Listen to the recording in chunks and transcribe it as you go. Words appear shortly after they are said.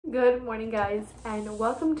Good morning, guys, and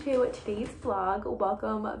welcome to today's vlog.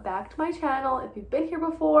 Welcome back to my channel. If you've been here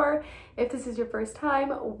before, if this is your first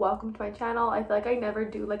time, welcome to my channel. I feel like I never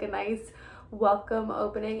do like a nice welcome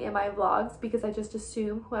opening in my vlogs because I just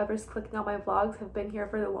assume whoever's clicking on my vlogs have been here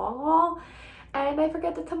for the long haul, and I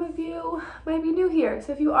forget that some of you might be new here.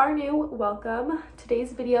 So if you are new, welcome.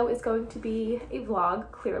 Today's video is going to be a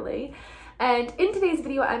vlog, clearly. And in today's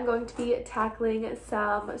video, I'm going to be tackling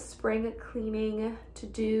some spring cleaning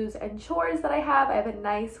to-dos and chores that I have. I have a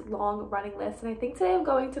nice long running list, and I think today I'm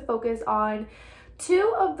going to focus on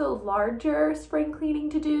two of the larger spring cleaning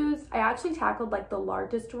to-dos. I actually tackled like the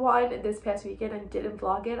largest one this past weekend and didn't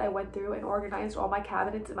vlog it. I went through and organized all my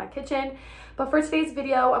cabinets in my kitchen. But for today's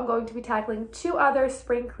video, I'm going to be tackling two other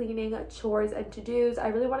spring cleaning chores and to-dos. I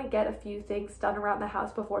really want to get a few things done around the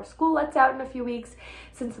house before school lets out in a few weeks,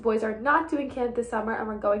 since the boys are not doing camp this summer and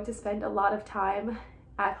we're going to spend a lot of time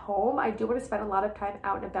at home. I do want to spend a lot of time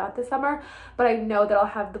out and about this summer, but I know that I'll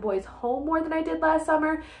have the boys home more than I did last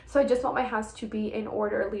summer, so I just want my house to be in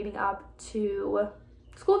order leading up to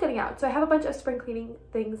school getting out. So I have a bunch of spring cleaning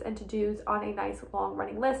things and to-dos on a nice long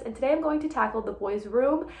running list, and today I'm going to tackle the boys'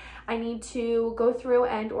 room. I need to go through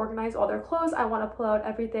and organize all their clothes. I want to pull out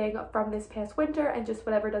everything from this past winter and just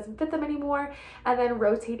whatever doesn't fit them anymore, and then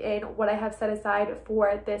rotate in what I have set aside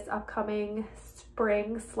for this upcoming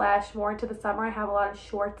spring / more into the summer. I have a lot of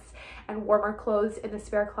shorts and warmer clothes in the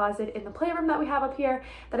spare closet in the playroom that we have up here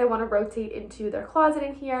that I want to rotate into their closet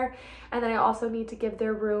in here. And then I also need to give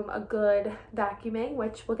their room a good vacuuming,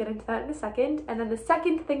 which we'll get into that in a second. And then the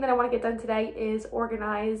second thing that I want to get done today is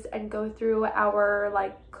organize and go through our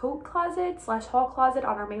like coat closet / hall closet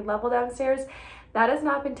on our main level downstairs. That has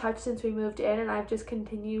not been touched since we moved in, and I've just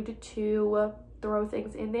continued to throw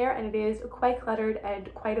things in there, and it is quite cluttered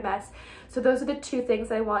and quite a mess. So those are the two things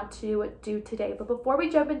that I want to do today. But before we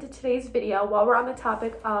jump into today's video, while we're on the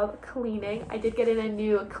topic of cleaning, I did get in a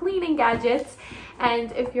new cleaning gadgets.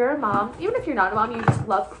 And if you're a mom, even if you're not a mom, you just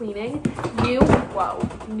love cleaning,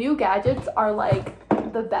 new gadgets are like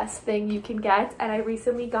the best thing you can get. And I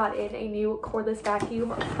recently got in a new cordless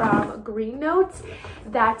vacuum from Greenote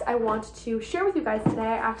that I want to share with you guys today.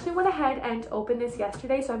 I actually went ahead and opened this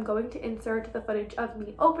yesterday, so I'm going to insert the footage of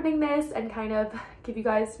me opening this and kind of give you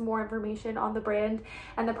guys more information on the brand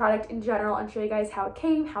and the product in general, and show you guys how it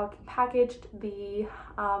came, how it packaged, the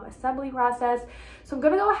assembly process. So I'm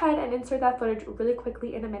gonna go ahead and insert that footage really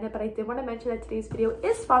quickly in a minute, but I did want to mention that today's video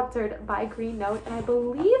is sponsored by Greenote, and I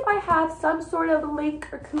believe I have some sort of link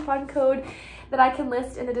or coupon code that I can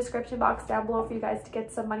list in the description box down below for you guys to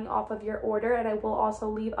get some money off of your order, and I will also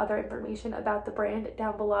leave other information about the brand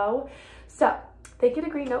down below. So thank you to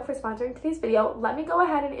Greenote for sponsoring today's video. Let me go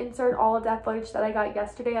ahead and insert all of that footage that I got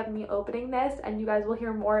yesterday of me opening this, and you guys will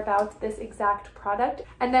hear more about this exact product.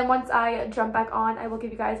 And then once I jump back on, I will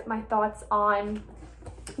give you guys my thoughts on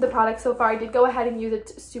the product so far. I did go ahead and use it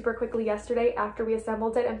super quickly yesterday after we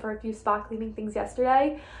assembled it and for a few spot cleaning things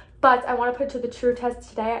yesterday, but I want to put it to the true test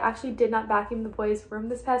today. I actually did not vacuum the boys' room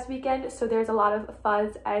this past weekend, so there's a lot of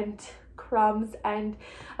fuzz and crumbs and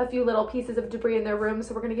a few little pieces of debris in their room.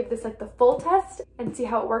 So we're going to give this like the full test and see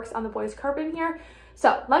how it works on the boys' carpet in here.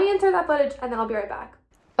 So let me insert that footage and then I'll be right back.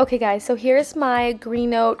 Okay guys, so here's my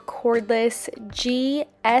Greenote cordless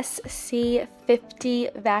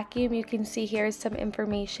GSC50 vacuum. You can see here's some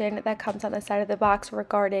information that comes on the side of the box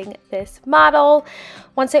regarding this model.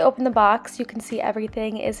 Once I open the box, you can see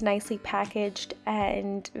everything is nicely packaged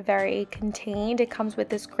and very contained. It comes with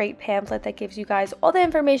this great pamphlet that gives you guys all the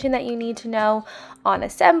information that you need to know on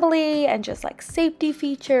assembly and just like safety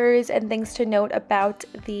features and things to note about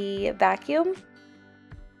the vacuum.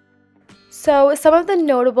 So some of the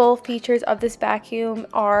notable features of this vacuum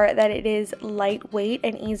are that it is lightweight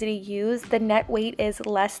and easy to use. The net weight is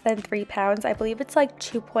less than 3 pounds. I believe it's like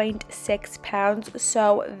 2.6 pounds.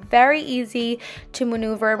 So very easy to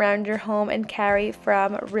maneuver around your home and carry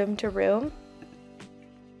from room to room.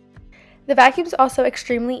 The vacuum is also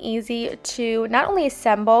extremely easy to not only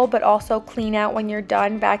assemble but also clean out when you're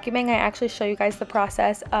done vacuuming. I actually show you guys the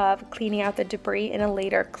process of cleaning out the debris in a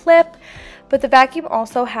later clip. But the vacuum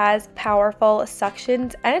also has powerful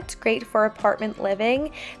suctions, and it's great for apartment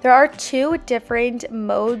living. There are two different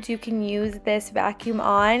modes you can use this vacuum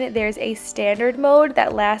on. There's a standard mode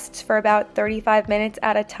that lasts for about 35 minutes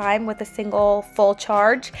at a time with a single full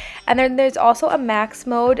charge. And then there's also a max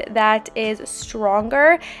mode that is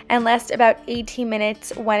stronger and lasts about 18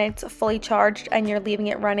 minutes when it's fully charged and you're leaving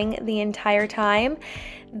it running the entire time.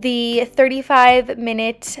 The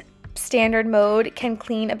 35-minute standard mode can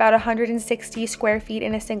clean about 160 square feet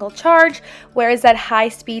in a single charge, whereas that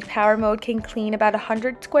high-speed power mode can clean about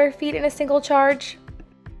 100 square feet in a single charge.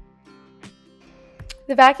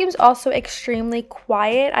 The vacuum's also extremely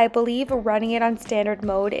quiet. I believe running it on standard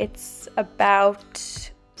mode, it's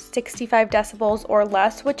about 65 decibels or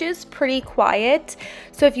less, which is pretty quiet.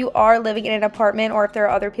 So if you are living in an apartment or if there are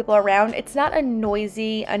other people around, it's not a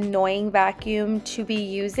noisy, annoying vacuum to be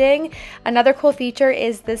using. Another cool feature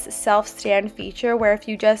is this self-stand feature, where if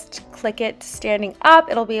you just click it standing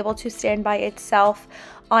up, it'll be able to stand by itself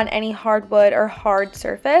on any hardwood or hard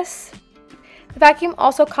surface. The vacuum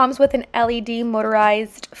also comes with an LED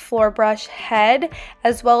motorized floor brush head,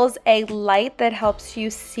 as well as a light that helps you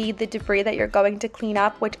see the debris that you're going to clean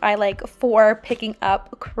up, which I like for picking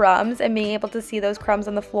up crumbs and being able to see those crumbs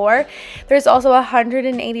on the floor. There's also a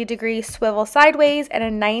 180-degree swivel sideways and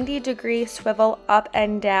a 90-degree swivel up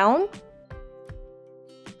and down.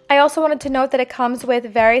 I also wanted to note that it comes with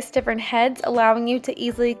various different heads, allowing you to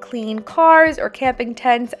easily clean cars or camping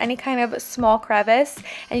tents, any kind of small crevice.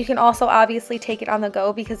 And you can also obviously take it on the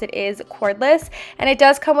go because it is cordless. And it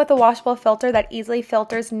does come with a washable filter that easily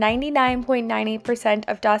filters 99.98%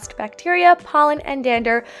 of dust, bacteria, pollen, and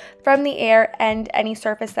dander from the air and any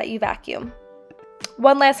surface that you vacuum.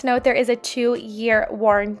 One last note, there is a 2-year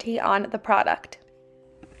warranty on the product.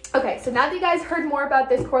 Okay, so now that you guys heard more about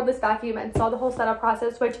this cordless vacuum and saw the whole setup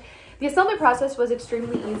process, which the assembly process was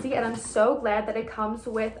extremely easy, and I'm so glad that it comes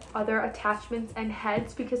with other attachments and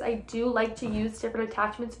heads, because I do like to use different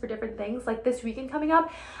attachments for different things. Like this weekend coming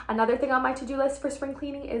up, another thing on my to-do list for spring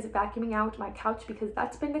cleaning is vacuuming out my couch, because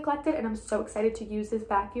that's been neglected, and I'm so excited to use this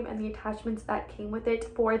vacuum and the attachments that came with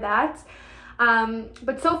it for that.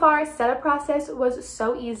 But so far, setup process was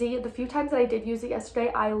so easy. The few times that I did use it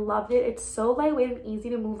yesterday, I loved it. It's so lightweight and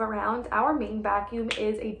easy to move around. Our main vacuum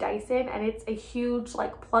is a Dyson, and it's a huge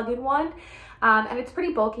like plug-in one, and it's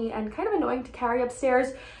pretty bulky and kind of annoying to carry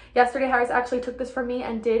upstairs. Yesterday, Harris actually took this from me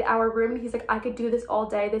and did our room, and he's like, I could do this all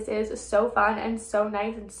day. This is so fun and so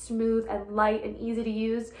nice and smooth and light and easy to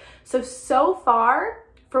use. So far,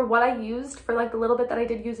 for what I used, for like the little bit that I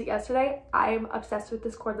did use it yesterday, I'm obsessed with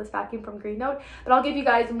this cordless vacuum from Greenote. But I'll give you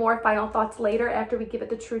guys more final thoughts later after we give it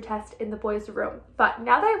the true test in the boys' room. But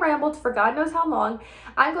now that I rambled for God knows how long,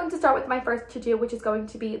 I'm going to start with my first to-do, which is going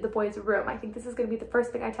to be the boys' room. I think this is going to be the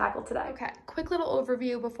first thing I tackle today. Okay, quick little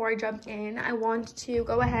overview before I jump in. I want to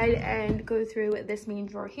go ahead and go through this main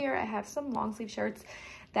drawer here. I have some long sleeve shirts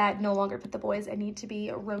that no longer fit the boys and need to be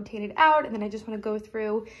rotated out, and then I just want to go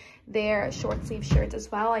through their short sleeve shirts as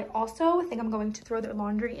well. I also think I'm going to throw their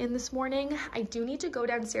laundry in this morning. I do need to go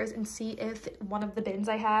downstairs and see if one of the bins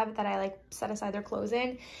I have that I like set aside their clothes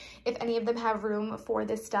in, if any of them have room for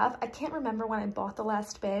this stuff. I can't remember when I bought the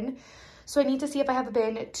last bin, so I need to see if I have a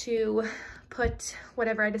bin to put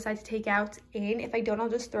whatever I decide to take out in. If I don't, I'll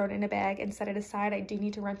just throw it in a bag and set it aside. I do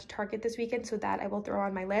need to run to Target this weekend, so that I will throw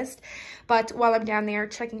on my list. But while I'm down there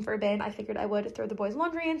checking for a bin, I figured I would throw the boys'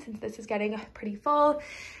 laundry in since this is getting pretty full.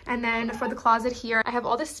 And then for the closet here, I have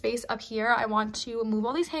all this space up here. I want to move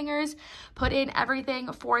all these hangers, put in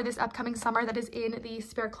everything for this upcoming summer that is in the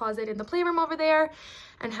spare closet in the playroom over there,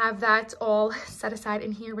 and have that all set aside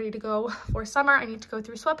in here ready to go for summer. I need to go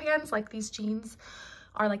through sweatpants. Like these jeans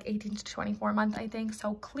are like 18 to 24 month, I think,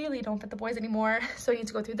 so clearly don't fit the boys anymore. So I need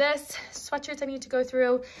to go through this. Sweatshirts I need to go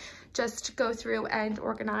through, just go through and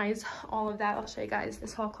organize all of that. I'll show you guys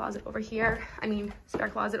this whole closet over here. I mean, spare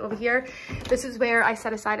closet over here. This is where I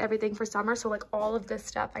set aside everything for summer. So like all of this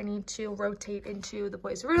stuff I need to rotate into the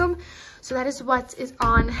boys' room. So that is what is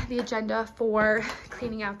on the agenda for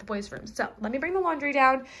cleaning out the boys' room. So let me bring the laundry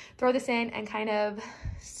down, throw this in, and kind of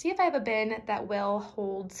see if I have a bin that will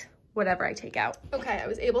hold whatever I take out. Okay, I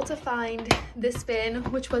was able to find this bin,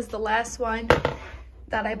 which was the last one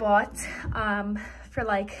that I bought for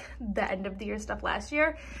like the end of the year stuff last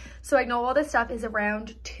year. So I know all this stuff is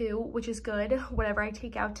around 2, which is good. Whatever I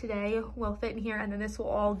take out today will fit in here, and then this will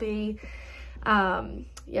all be,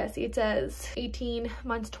 yeah, see it says 18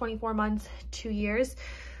 months, 24 months, 2 years.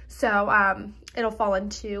 So it'll fall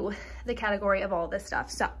into the category of all this stuff.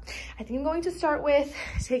 So I think I'm going to start with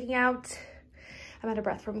taking out, I'm out of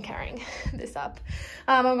breath from carrying this up.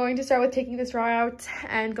 I'm going to start with taking this drawer out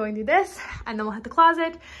and going through this, and then we'll hit the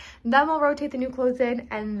closet, then we'll rotate the new clothes in,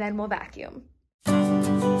 and then we'll vacuum.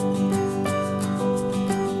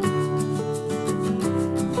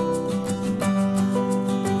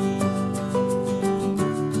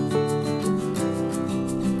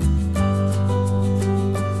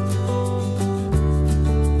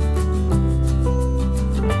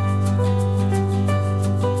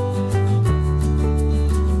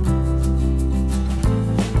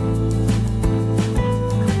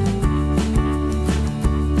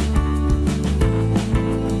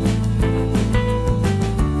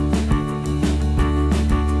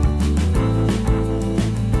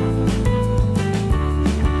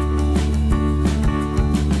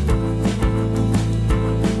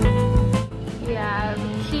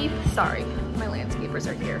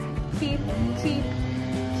 keep.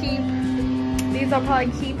 These I'll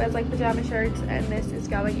probably keep as like pajama shirts, and this is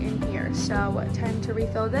going in here. So time to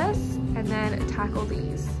refill this and then tackle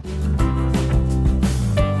these.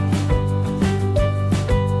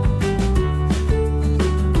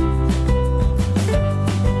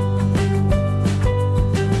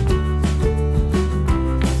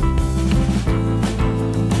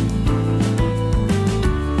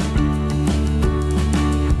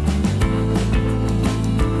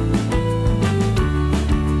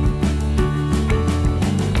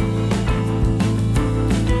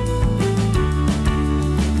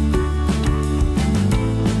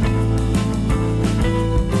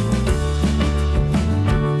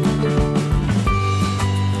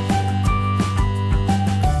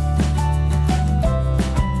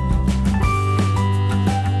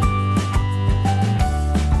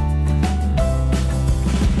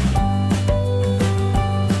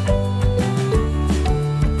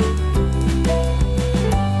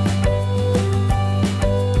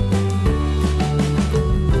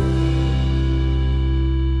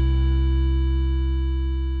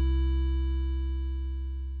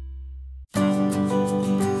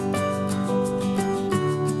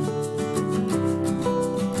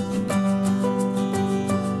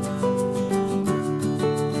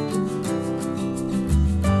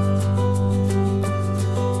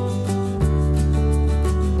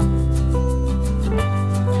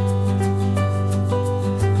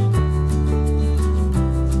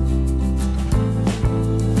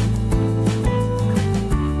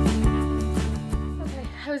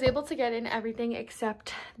 Able to get in everything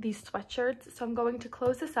except these sweatshirts, so I'm going to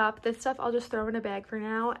close this up. This stuff I'll just throw in a bag for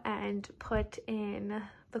now and put in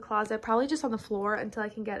the closet, probably just on the floor until I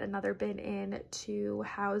can get another bin in to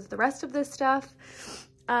house the rest of this stuff.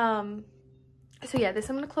 So yeah, this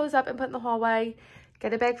I'm going to close up and put in the hallway,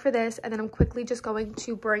 get a bag for this, and then I'm quickly just going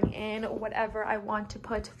to bring in whatever I want to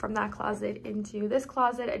put from that closet into this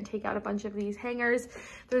closet and take out a bunch of these hangers.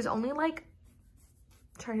 There's only like,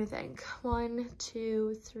 trying to think, 1,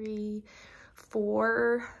 2, 3,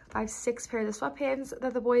 4, 5, 6 pairs of sweatpants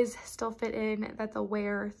that the boys still fit in that they'll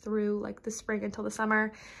wear through like the spring until the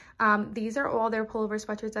summer. These are all their pullover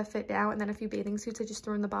sweatshirts that fit now, and then a few bathing suits I just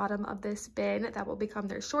threw in the bottom of this bin that will become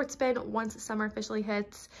their shorts bin once summer officially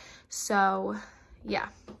hits. So yeah,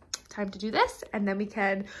 time to do this, and then we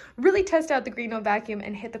can really test out the Greenote vacuum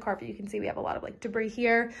and hit the carpet. You can see we have a lot of like debris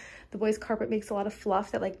here. The boys' carpet makes a lot of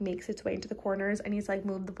fluff that like makes its way into the corners. I need to like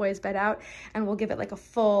move the boys' bed out, and we'll give it like a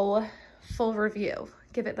full review,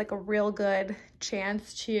 give it like a real good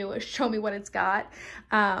chance to show me what it's got.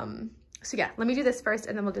 So yeah, let me do this first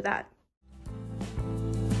and then we'll do that.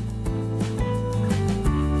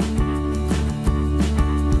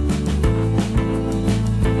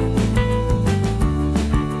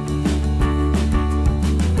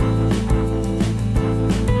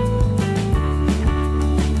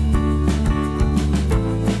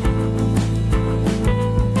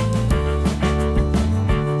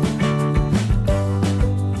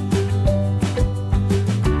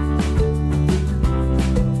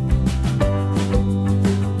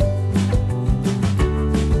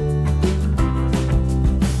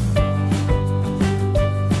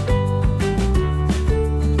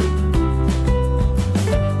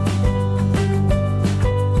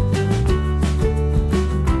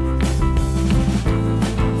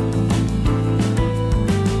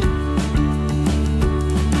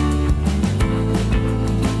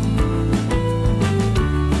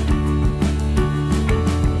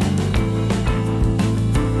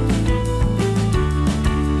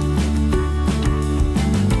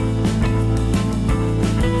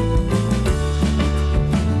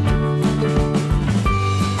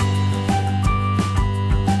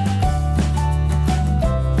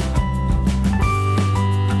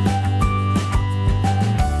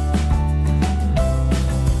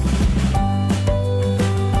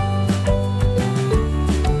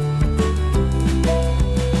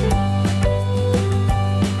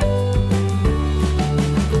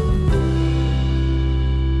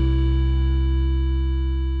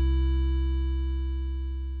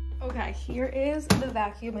 Here is the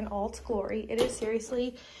vacuum in all its glory. It is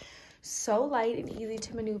seriously so light and easy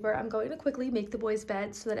to maneuver. I'm going to quickly make the boys'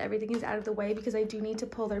 beds so that everything is out of the way, because I do need to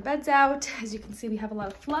pull their beds out. As you can see, we have a lot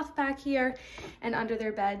of fluff back here, and under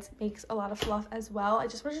their beds makes a lot of fluff as well. I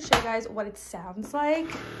just wanted to show you guys what it sounds like.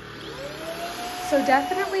 So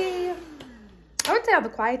definitely, I would say on the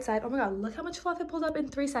quiet side. Oh my god, look how much fluff it pulled up in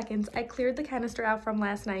 3 seconds. I cleared the canister out from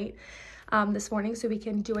last night. this morning so we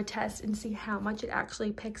can do a test and see how much it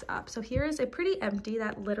actually picks up. So here's a pretty empty,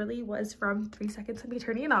 that literally was from 3 seconds of me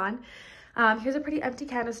turning it on. Here's a pretty empty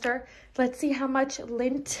canister. Let's see how much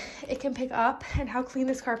lint it can pick up and how clean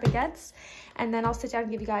this carpet gets. And then I'll sit down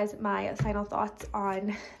and give you guys my final thoughts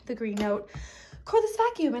on the Greenote cordless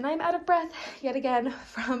vacuum. And I'm out of breath yet again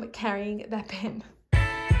from carrying that bin.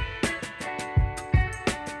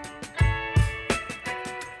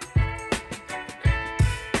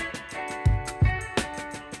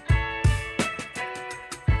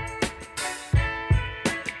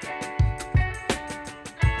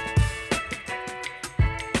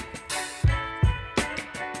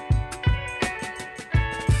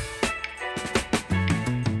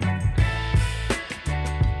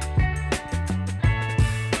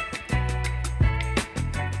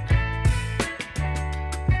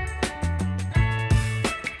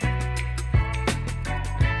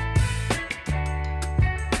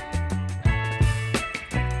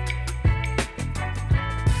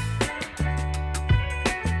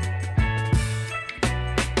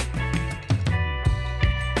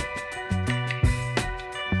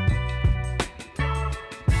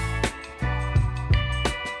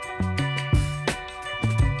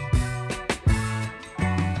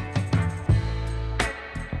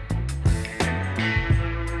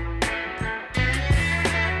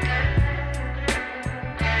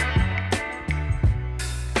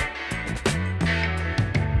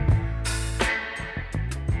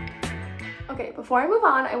 Before I move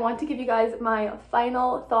on, I want to give you guys my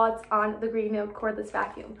final thoughts on the Greenote cordless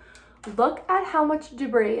vacuum. Look at how much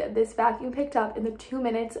debris this vacuum picked up in the 2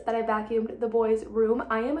 minutes that I vacuumed the boys' room.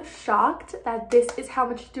 I am shocked that this is how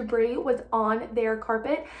much debris was on their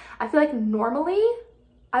carpet. I feel like normally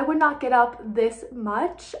I would not get up this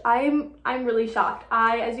much. I'm really shocked.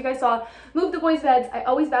 As you guys saw, moved the boys' beds. I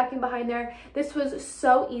always vacuum behind there. This was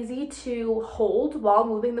so easy to hold while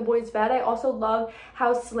moving the boys' bed. I also love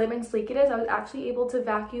how slim and sleek it is. I was actually able to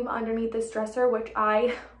vacuum underneath this dresser, which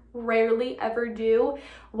I rarely ever do.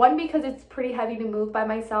 One, because it's pretty heavy to move by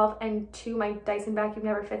myself, and two, my Dyson vacuum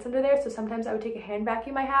never fits under there, so sometimes I would take a hand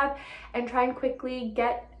vacuum I have and try and quickly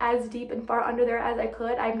get as deep and far under there as I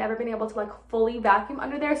could. I've never been able to like fully vacuum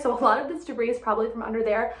under there, so a lot of this debris is probably from under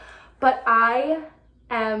there, but I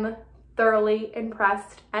am thoroughly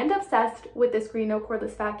impressed and obsessed with this Greenote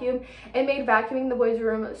cordless vacuum. It made vacuuming the boys'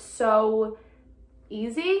 room so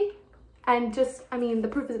easy. And just, I mean, the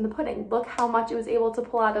proof is in the pudding. Look how much it was able to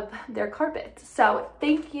pull out of their carpet. So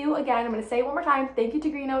thank you again. I'm going to say it one more time. Thank you to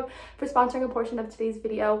Greenote for sponsoring a portion of today's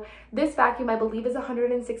video. This vacuum, I believe, is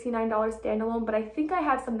 $169 standalone, but I think I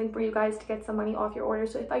have something for you guys to get some money off your order.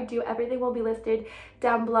 So if I do, everything will be listed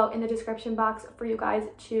down below in the description box for you guys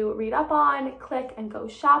to read up on, click, and go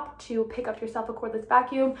shop to pick up yourself a cordless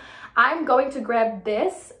vacuum. I'm going to grab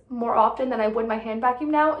this more often than I would my hand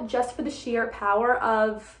vacuum now, just for the sheer power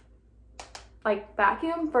of like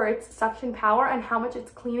vacuum, for its suction power and how much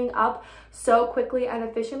it's cleaning up so quickly and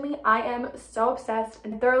efficiently. I am so obsessed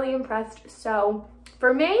and thoroughly impressed. So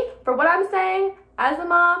for me, for what I'm saying, as a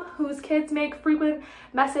mom whose kids make frequent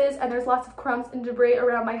messes and there's lots of crumbs and debris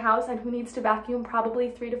around my house and who needs to vacuum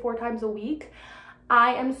probably 3 to 4 times a week,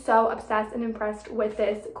 I am so obsessed and impressed with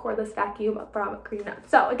this cordless vacuum from Greenote.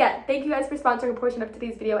 So again, thank you guys for sponsoring a portion of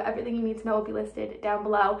today's video. Everything you need to know will be listed down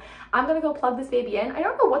below. I'm gonna go plug this baby in. I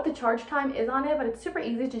don't know what the charge time is on it, but it's super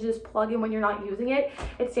easy to just plug in when you're not using it.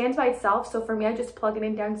 It stands by itself, so for me, I just plug it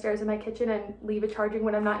in downstairs in my kitchen and leave it charging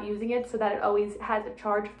when I'm not using it so that it always has a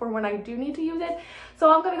charge for when I do need to use it.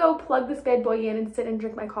 So I'm gonna go plug this bad boy in and sit and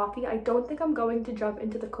drink my coffee. I don't think I'm going to jump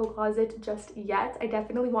into the coat closet just yet. I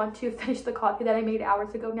definitely want to finish the coffee that I made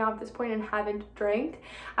hours ago now at this point and haven't drank.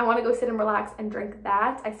 I want to go sit and relax and drink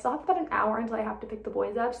that. I still have about an hour until I have to pick the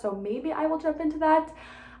boys up, so maybe I will jump into that,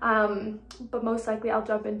 but most likely I'll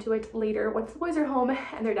jump into it later once the boys are home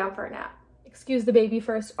and they're down for a nap. Excuse the baby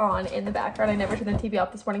first on in the background. I never turned the TV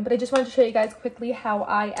off this morning, but I just wanted to show you guys quickly how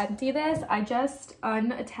I empty this. I just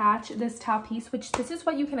unattach this top piece, which this is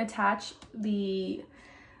what you can attach the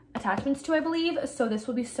attachments to, I believe, so this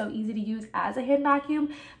will be so easy to use as a hand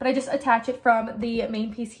vacuum. But I just attach it from the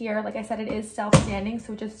main piece here. Like I said, it is self-standing,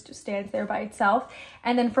 so it just stands there by itself,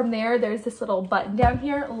 and then from there there's this little button down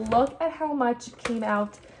here. Look at how much came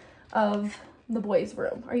out of the boys'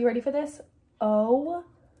 room. Are you ready for this? Oh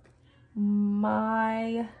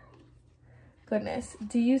my goodness,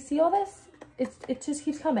 do you see all this? It just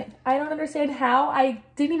keeps coming. I don't understand how. I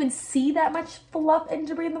didn't even see that much fluff and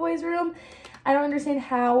debris in the boys' room. I don't understand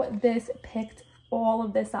how this picked all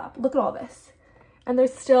of this up. Look at all this. And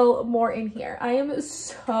there's still more in here. I am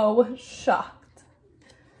so shocked.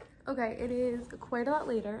 Okay, it is quite a lot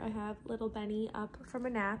later. I have little Benny up from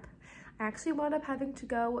a nap. I actually wound up having to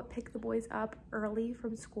go pick the boys up early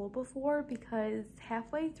from school before, because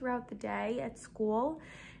halfway throughout the day at school,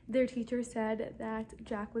 their teacher said that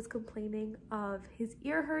Jack was complaining of his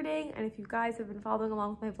ear hurting. And if you guys have been following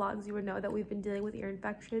along with my vlogs, you would know that we've been dealing with ear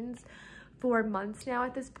infections for months now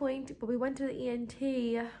at this point. But we went to the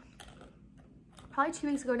ENT probably 2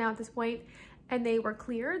 weeks ago now at this point, and they were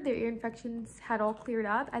cleared. Their ear infections had all cleared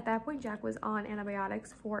up. At that point, Jack was on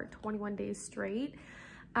antibiotics for 21 days straight.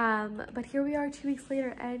 But here we are 2 weeks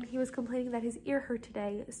later, and he was complaining that his ear hurt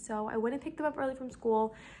today. So I went and picked them up early from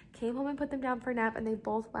school, came home and put them down for a nap, and they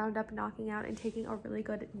both wound up knocking out and taking a really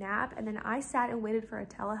good nap. And then I sat and waited for a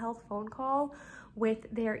telehealth phone call with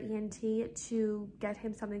their ENT to get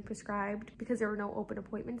him something prescribed, because there were no open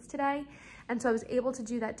appointments today. And so I was able to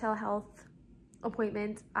do that telehealth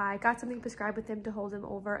appointment. I got something prescribed with him to hold him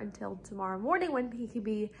over until tomorrow morning, when he can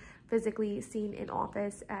be physically seen in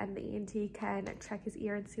office and the ENT can check his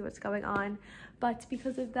ear and see what's going on. But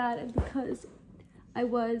because of that, and because I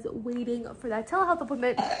was waiting for that telehealth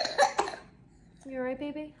appointment, you all right,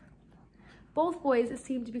 baby? Both boys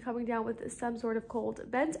seem to be coming down with some sort of cold.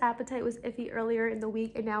 Ben's appetite was iffy earlier in the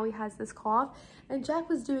week, and now he has this cough. And Jack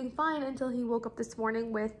was doing fine until he woke up this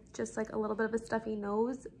morning with just like a little bit of a stuffy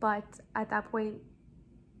nose. But at that point,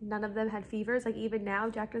 none of them had fevers. Like even now,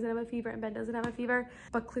 Jack doesn't have a fever and Ben doesn't have a fever.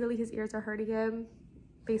 But clearly his ears are hurting him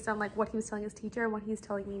based on like what he was telling his teacher and what he's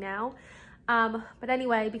telling me now. But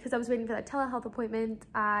anyway, because I was waiting for that telehealth appointment,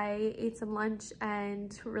 I ate some lunch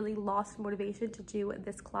and really lost motivation to do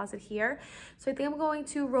this closet here. So I think I'm going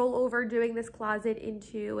to roll over doing this closet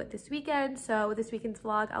into this weekend. So this weekend's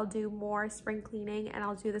vlog, I'll do more spring cleaning, and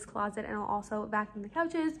I'll do this closet, and I'll also vacuum the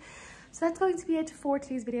couches. So that's going to be it for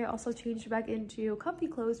today's video. I also changed back into comfy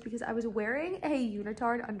clothes because I was wearing a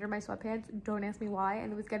unitard under my sweatpants. Don't ask me why,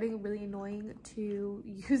 and it was getting really annoying to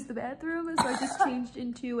use the bathroom. So I just changed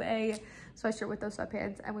into a sweatshirt with those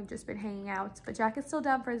sweatpants, and we've just been hanging out. But Jack is still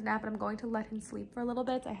down for his nap, and I'm going to let him sleep for a little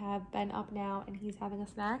bit. I have Ben up now, and he's having a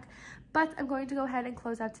snack. But I'm going to go ahead and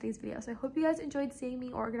close out today's video. So I hope you guys enjoyed seeing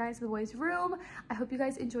me organize the boys' room. I hope you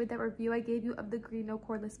guys enjoyed that review I gave you of the Greenote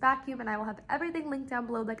cordless vacuum, and I will have everything linked down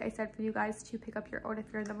below, like I said, for you guys to pick up your own if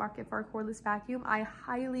you're in the market for a cordless vacuum. I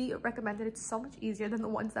highly recommend it. It's so much easier than the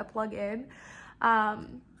ones that plug in.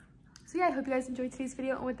 So yeah, I hope you guys enjoyed today's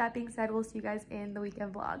video, and with that being said, we'll see you guys in the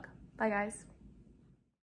weekend vlog. Bye guys.